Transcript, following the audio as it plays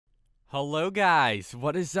Hello guys,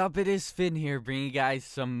 what is up? It is Finn here, bringing you guys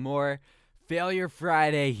some more Failure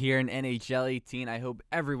Friday here in NHL 18. I hope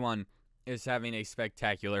everyone is having a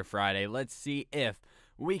spectacular Friday. Let's see if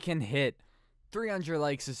we can hit 300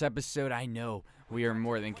 likes this episode. I know we are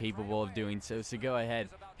more than capable of doing so, so go ahead,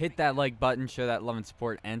 hit that like button, show that love and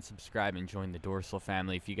support, and subscribe and join the Dorsal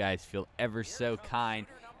family if you guys feel ever so kind.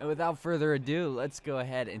 And without further ado, let's go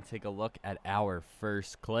ahead and take a look at our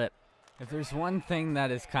first clip. If there's one thing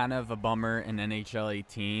that is kind of a bummer in NHL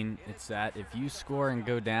 18, it's that if you score and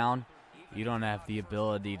go down, you don't have the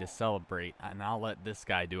ability to celebrate. And I'll let this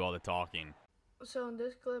guy do all the talking. So in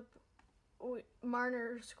this clip,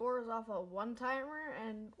 Marner scores off a one-timer,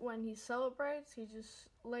 and when he celebrates, he just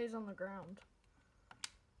lays on the ground.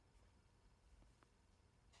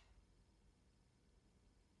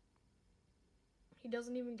 He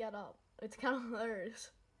doesn't even get up. It's kind of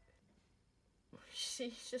hilarious.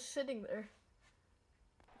 He's just sitting there.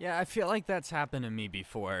 Yeah, I feel like that's happened to me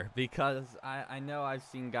before, because I know I've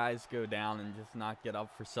seen guys go down and just not get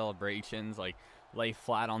up for celebrations, like lay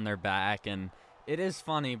flat on their back, and it is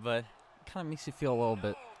funny, but it kind of makes you feel a little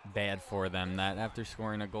bit bad for them that after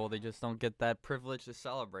scoring a goal, they just don't get that privilege to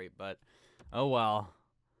celebrate. But oh well,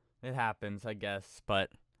 it happens, I guess. But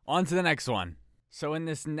on to the next one. So in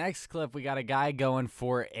this next clip, we got a guy going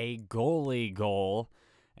for a goalie goal.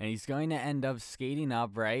 And he's going to end up skating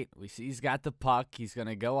up, right? We see he's got the puck. He's going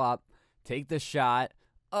to go up, take the shot.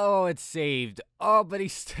 Oh, it's saved. Oh, but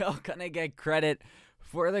he's still going to get credit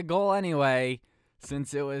for the goal anyway,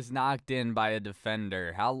 since it was knocked in by a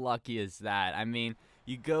defender. How lucky is that? I mean,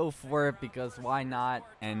 you go for it because why not?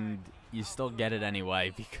 And you still get it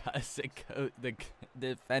anyway because the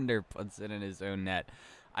defender puts it in his own net.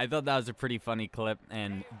 I thought that was a pretty funny clip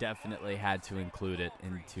and definitely had to include it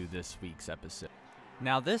into this week's episode.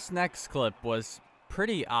 Now, this next clip was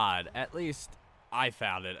pretty odd. At least, I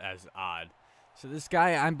found it as odd. So this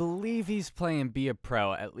guy, I believe he's playing Be a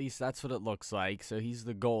Pro. At least that's what it looks like. So he's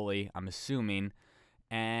the goalie, I'm assuming.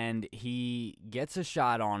 And he gets a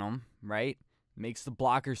shot on him, right? Makes the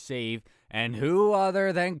blocker save. And who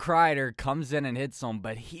other than Kreider comes in and hits him.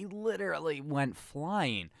 But he literally went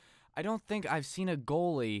flying. I don't think I've seen a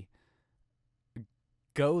goalie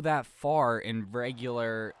go that far in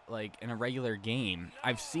a regular game.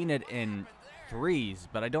 I've seen it in threes,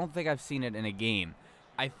 but I don't think I've seen it in a game.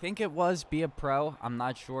 I think it was Be a Pro. I'm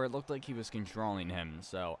not sure. It looked like he was controlling him,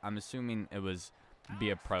 so I'm assuming it was Be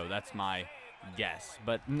a Pro. That's my guess.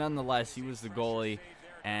 But nonetheless, he was the goalie,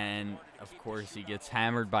 and of course he gets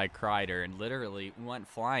hammered by Kreider and literally went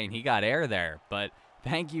flying. He got air there, but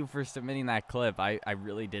thank you for submitting that clip. I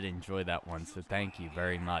really did enjoy that one, so thank you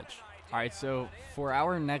very much. Alright, so for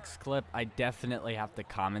our next clip, I definitely have to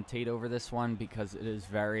commentate over this one because it is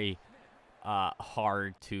very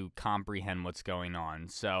hard to comprehend what's going on.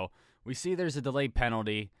 So we see there's a delayed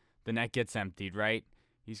penalty. The net gets emptied, right?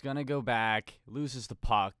 He's going to go back, loses the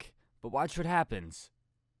puck, but watch what happens.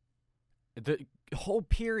 The whole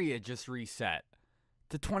period just reset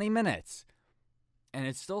to 20 minutes. And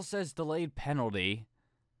it still says delayed penalty.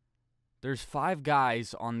 There's 5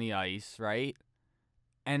 guys on the ice, right?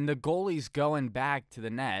 And the goalie's going back to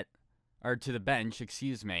the net, or to the bench,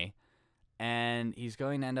 excuse me. And he's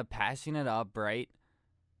going to end up passing it up, right?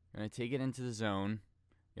 Going to take it into the zone.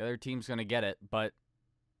 The other team's going to get it, but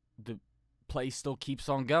the play still keeps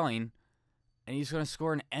on going. And he's going to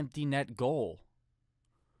score an empty net goal.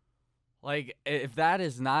 Like, if that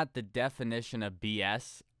is not the definition of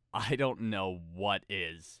BS, I don't know what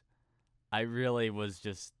is. I really was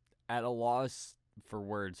just at a loss for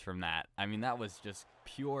words from that. I mean, that was just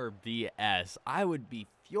pure BS. I would be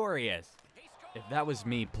furious if that was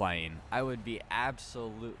me playing. I would be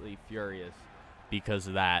absolutely furious because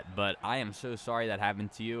of that. But I am so sorry that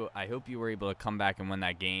happened to you. I hope you were able to come back and win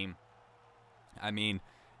that game. I mean,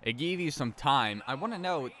 it gave you some time. I want to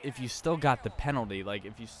know if you still got the penalty, like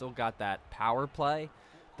if you still got that power play.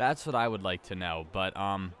 That's what I would like to know. But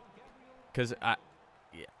because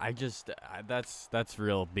that's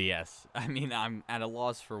real BS. I mean, I'm at a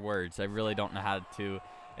loss for words. I really don't know how to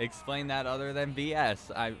explain that other than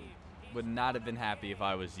BS. I would not have been happy if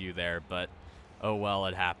I was you there, but oh well,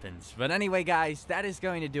 it happens. But anyway, guys, that is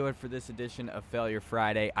going to do it for this edition of Failure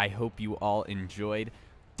Friday. I hope you all enjoyed.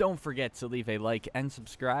 Don't forget to leave a like and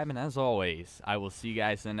subscribe, and as always, I will see you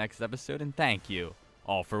guys in the next episode, and thank you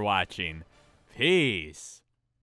all for watching. Peace!